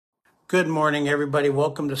Good morning, everybody.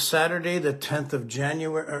 Welcome to Saturday, the 10th of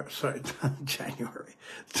January,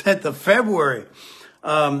 10th of February.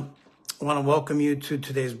 I want to welcome you to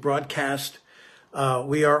today's broadcast.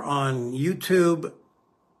 We are on YouTube.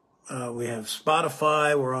 We have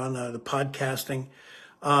Spotify. We're on the podcasting.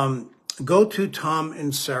 Go to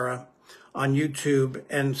TomInserra on YouTube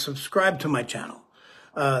and subscribe to my channel.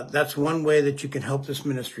 That's one way that you can help this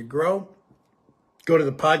ministry grow. Go to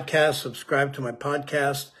the podcast, subscribe to my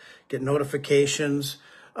podcast. Get notifications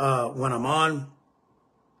when I'm on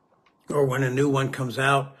or when a new one comes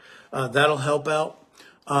out. That'll help out.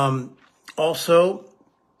 Also,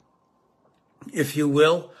 if you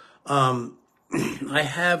will, I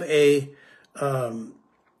have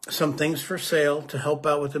some things for sale to help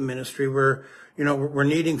out with the ministry. We're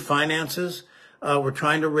needing finances. We're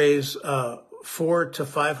trying to raise $400 to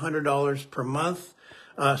 $500 per month.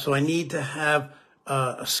 So I need to have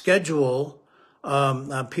a schedule.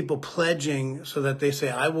 People pledging so that they say,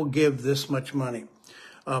 I will give this much money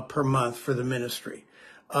per month for the ministry.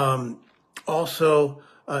 Also,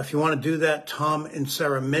 if you want to do that,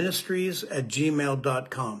 TomInserraministries at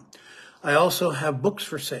gmail.com. I also have books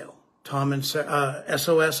for sale. SOS,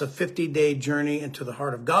 a 50-day journey into the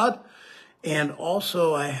heart of God. And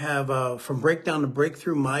also I have From Breakdown to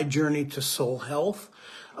Breakthrough, My Journey to Soul Health.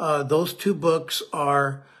 Those two books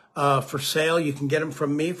are for sale. You can get them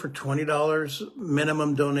from me for $20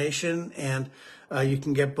 minimum donation, and you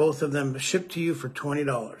can get both of them shipped to you for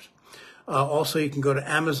 $20. Also, you can go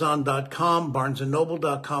to Amazon.com,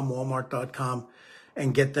 BarnesandNoble.com, Walmart.com,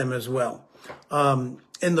 and get them as well.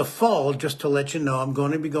 In the fall, just to let you know, I'm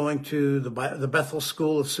going to be going to the Bethel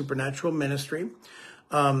School of Supernatural Ministry.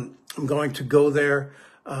 I'm going to go there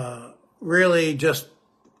really just,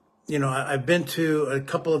 I've been to a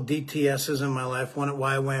couple of DTSs in my life, one at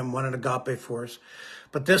YWAM, one at Agape Force.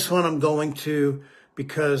 But this one I'm going to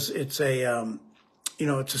because it's it's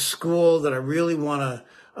a school that I really want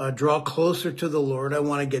to draw closer to the Lord. I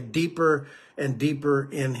want to get deeper and deeper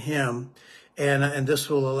in Him. And this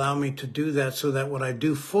will allow me to do that so that what I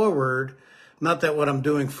do forward, not that what I'm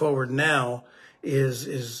doing forward now is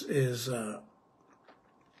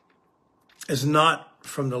not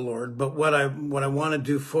from the Lord, but what I want to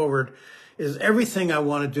do forward is everything I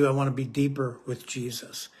want to do. I want to be deeper with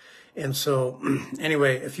Jesus. And so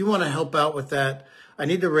anyway, if you want to help out with that, I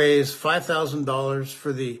need to raise $5,000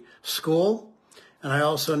 for the school. And I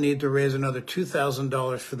also need to raise another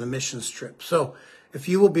 $2,000 for the missions trip. So if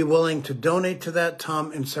you will be willing to donate to that,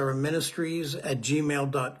 TomInserraministries at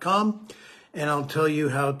gmail.com, and I'll tell you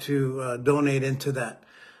how to donate into that.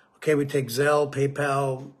 Okay, we take Zelle,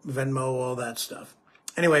 PayPal, Venmo, all that stuff.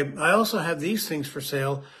 Anyway, I also have these things for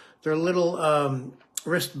sale. They're little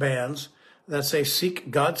wristbands that say,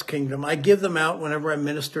 Seek God's Kingdom. I give them out whenever I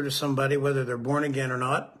minister to somebody, whether they're born again or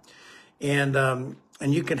not. And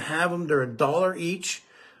you can have them. They're $1 each.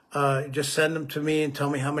 Just send them to me and tell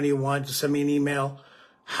me how many you want. Just send me an email.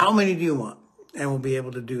 How many do you want? And we'll be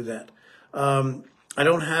able to do that. I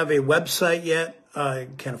don't have a website yet. I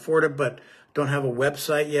can't afford it, but don't have a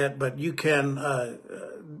website yet. But you can,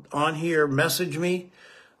 on here, message me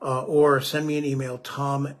or send me an email,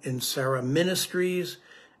 TomInserraministries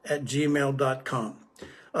at gmail.com.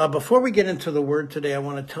 Before we get into the word today, I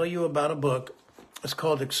want to tell you about a book. It's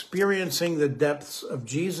called Experiencing the Depths of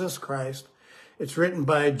Jesus Christ. It's written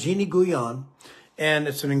by Jeannie Guyon, and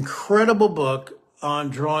it's an incredible book on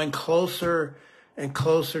drawing closer and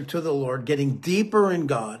closer to the Lord, getting deeper in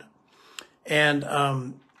God, and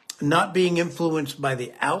not being influenced by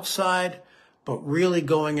the outside, but really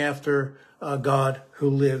going after God who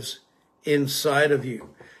lives inside of you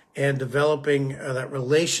and developing that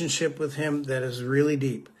relationship with Him that is really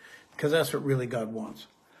deep, because that's what really God wants.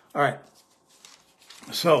 All right.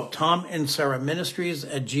 So TomInserraministries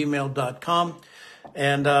at gmail.com.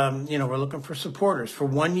 And, we're looking for supporters for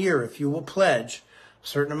 1 year. If you will pledge a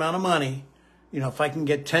certain amount of money, if I can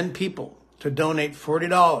get 10 people to donate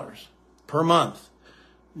 $40 per month,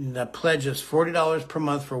 that pledges $40 per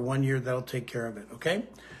month for 1 year, that'll take care of it. Okay.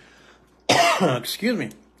 Excuse me.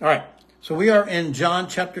 All right. So we are in John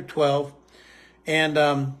chapter 12.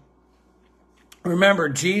 And, remember,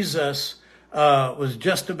 Jesus, was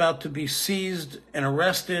just about to be seized and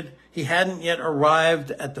arrested. He hadn't yet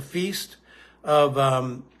arrived at the feast of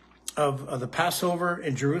the Passover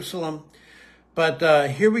in Jerusalem. But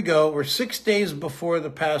here we go. We're 6 days before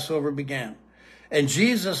the Passover began. And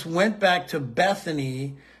Jesus went back to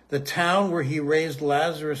Bethany, the town where He raised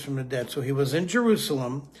Lazarus from the dead. So He was in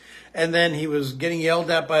Jerusalem, and then He was getting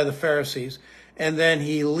yelled at by the Pharisees. And then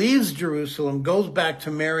He leaves Jerusalem, goes back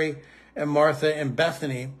to Mary and Martha and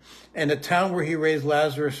Bethany, and the town where He raised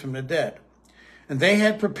Lazarus from the dead. And they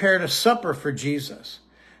had prepared a supper for Jesus.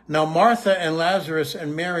 Now Martha and Lazarus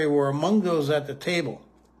and Mary were among those at the table.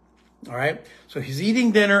 All right? So he's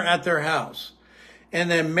eating dinner at their house.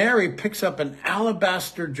 And then Mary picks up an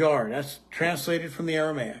alabaster jar. That's translated from the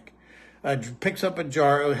Aramaic. Picks up a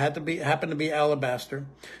jar. It happened to be alabaster,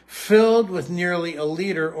 filled with nearly a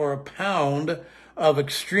liter or a pound of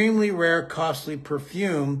extremely rare, costly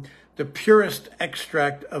perfume, the purest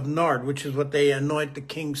extract of nard, which is what they anoint the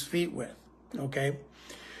king's feet with. Okay?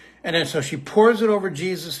 And then so she pours it over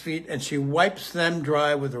Jesus' feet and she wipes them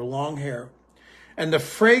dry with her long hair. And the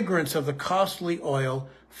fragrance of the costly oil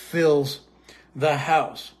fills the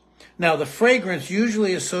house. Now, the fragrance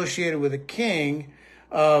usually associated with a king,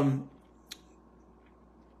 and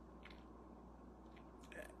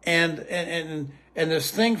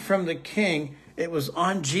this thing from the king, it was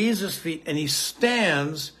on Jesus' feet, and he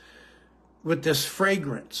stands with this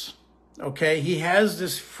fragrance. Okay, he has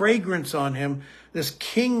this fragrance on him, this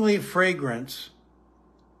kingly fragrance,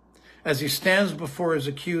 as he stands before his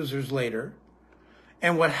accusers later.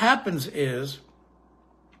 And what happens is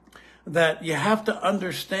that you have to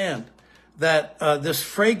understand that this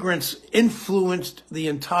fragrance influenced the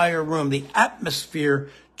entire room. The atmosphere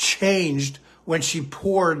changed when she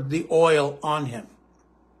poured the oil on him.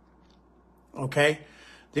 Okay?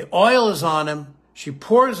 The oil is on him. She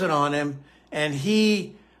pours it on him, and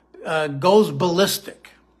he goes ballistic.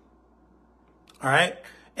 All right?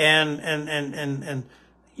 And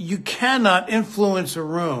you cannot influence a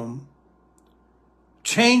room,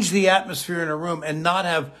 change the atmosphere in a room, and not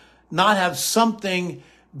have something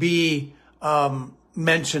be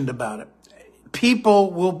mentioned about it.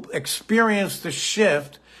 People will experience the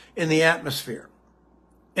shift in the atmosphere,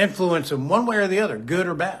 influence them one way or the other, good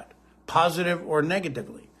or bad, positive or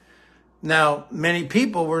negatively. Now, many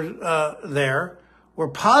people were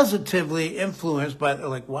positively influenced by,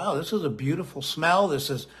 like, wow, this is a beautiful smell. This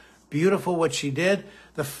is beautiful what she did.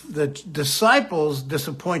 The disciples,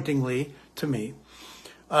 disappointingly to me,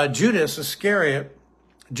 Judas Iscariot,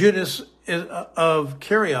 Judas of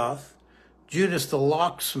Kerioth, Judas the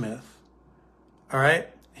locksmith, all right?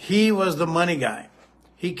 He was the money guy.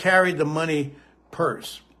 He carried the money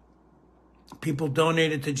purse. People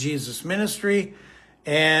donated to Jesus' ministry,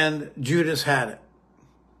 and Judas had it,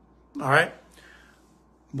 all right?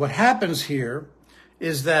 What happens here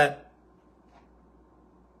is that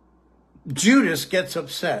Judas gets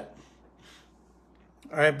upset,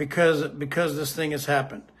 all right, because this thing has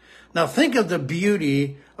happened. Now think of the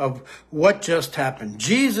beauty of what just happened.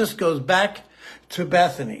 Jesus goes back to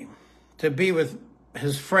Bethany to be with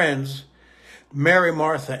his friends, Mary,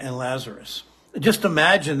 Martha, and Lazarus. Just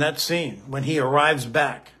imagine that scene when he arrives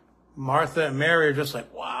back. Martha and Mary are just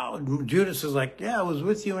like, wow. Judas is like, yeah, I was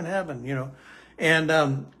with you in heaven, you know. And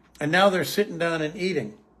now they're sitting down and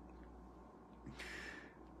eating.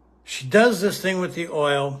 She does this thing with the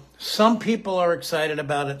oil. Some people are excited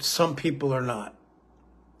about it. Some people are not.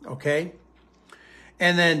 Okay?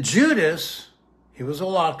 And then Judas, he was a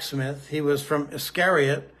locksmith. He was from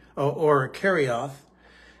Iscariot or Kerioth.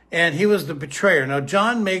 And he was the betrayer. Now,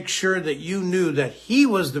 John makes sure that you knew that he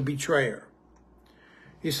was the betrayer.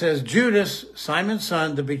 He says, Judas, Simon's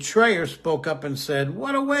son, the betrayer, spoke up and said,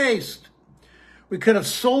 what a waste. We could have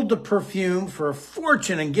sold the perfume for a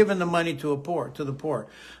fortune and given the money to the poor.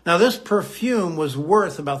 Now, this perfume was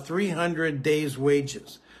worth about 300 days'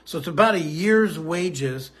 wages. So it's about a year's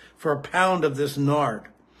wages for a pound of this nard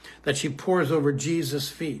that she pours over Jesus'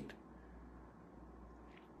 feet.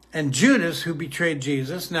 And Judas, who betrayed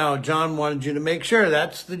Jesus, now John wanted you to make sure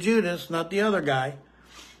that's the Judas, not the other guy.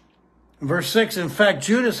 Verse 6, in fact,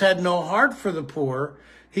 Judas had no heart for the poor.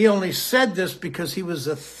 He only said this because he was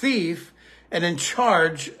a thief and in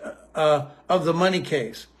charge of the money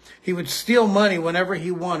case. He would steal money whenever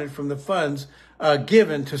he wanted from the funds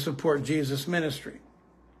given to support Jesus' ministry.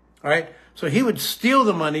 All right? So he would steal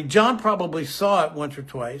the money. John probably saw it once or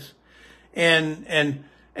twice. And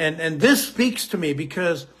this speaks to me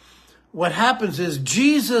because what happens is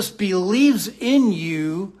Jesus believes in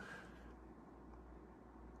you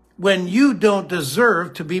when you don't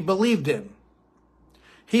deserve to be believed in.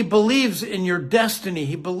 He believes in your destiny.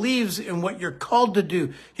 He believes in what you're called to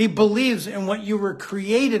do. He believes in what you were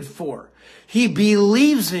created for. He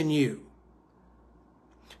believes in you.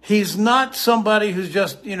 He's not somebody who's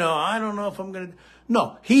just, I don't know if I'm going to.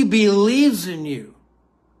 No, he believes in you.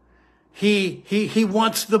 He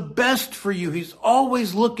wants the best for you. He's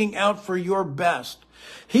always looking out for your best.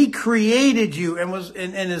 He created you and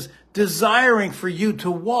is desiring for you to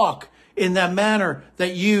walk in that manner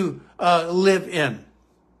that you live in.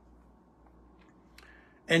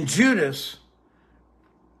 And Judas,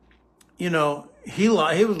 He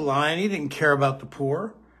was lying. He didn't care about the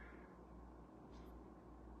poor.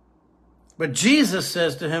 But Jesus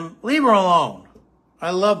says to him, leave her alone. I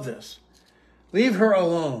love this. Leave her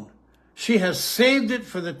alone. She has saved it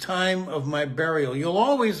for the time of my burial. You'll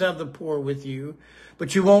always have the poor with you,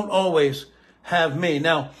 but you won't always have me.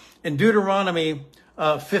 Now, in Deuteronomy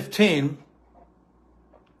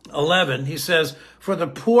 15:11, he says, for the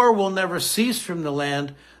poor will never cease from the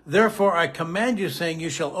land. Therefore, I command you, saying, you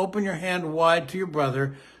shall open your hand wide to your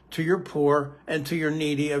brother, to your poor, and to your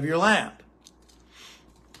needy of your land.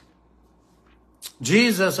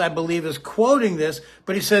 Jesus, I believe, is quoting this,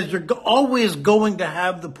 but he says, you're always going to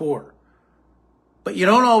have the poor, but you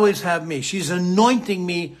don't always have me. She's anointing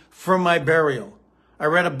me for my burial. I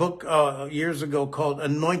read a book years ago called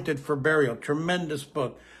Anointed for Burial, tremendous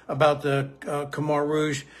book about the Khmer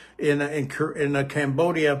Rouge in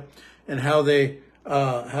Cambodia and how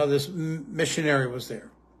this missionary was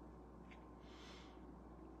there.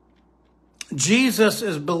 Jesus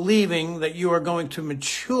is believing that you are going to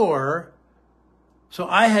mature. So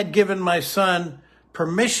I had given my son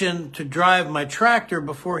permission to drive my tractor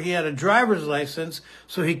before he had a driver's license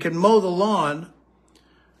so he could mow the lawn.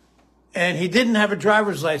 And he didn't have a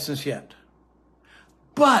driver's license yet.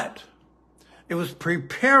 But it was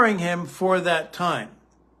preparing him for that time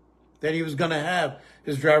that he was going to have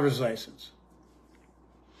his driver's license.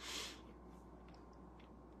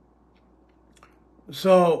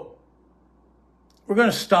 So we're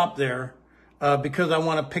going to stop there. Because I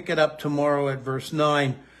want to pick it up tomorrow at verse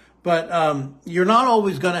 9. But you're not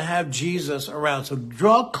always going to have Jesus around. So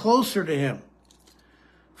draw closer to him.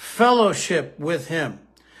 Fellowship with him.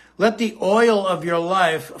 Let the oil of your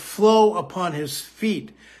life flow upon his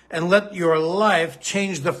feet. And let your life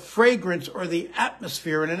change the fragrance or the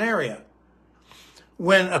atmosphere in an area.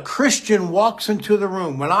 When a Christian walks into the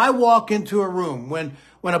room, when I walk into a room, when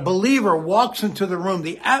a believer walks into the room,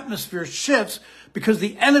 the atmosphere shifts because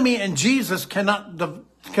the enemy and Jesus cannot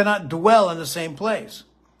dwell in the same place.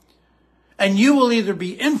 And you will either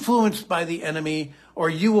be influenced by the enemy or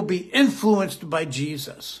you will be influenced by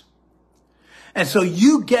Jesus. And so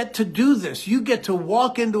you get to do this. You get to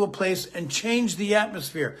walk into a place and change the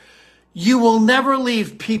atmosphere. You will never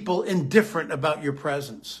leave people indifferent about your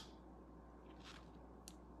presence.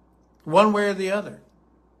 One way or the other.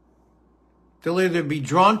 They'll either be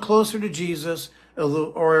drawn closer to Jesus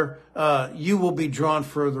or you will be drawn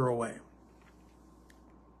further away.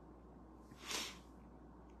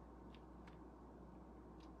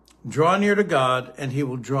 Draw near to God and he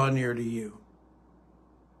will draw near to you.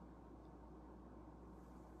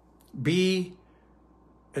 Be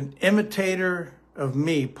an imitator of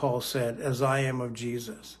me, Paul said, as I am of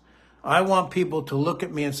Jesus. I want people to look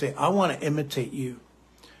at me and say, I want to imitate you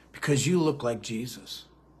because you look like Jesus.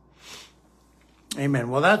 Amen.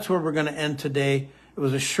 Well, that's where we're going to end today. It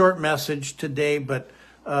was a short message today, but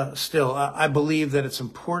still, I believe that it's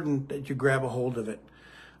important that you grab a hold of it.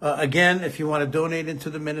 Again, if you want to donate into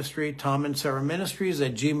the ministry, TomInserraministries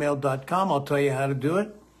at gmail.com. I'll tell you how to do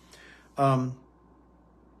it.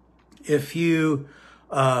 If you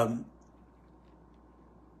want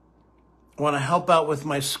to help out with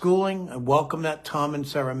my schooling, I welcome that.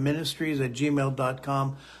 TomInserraministries at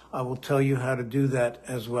gmail.com. I will tell you how to do that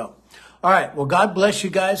as well. All right. Well, God bless you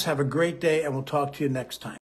guys. Have a great day, and we'll talk to you next time.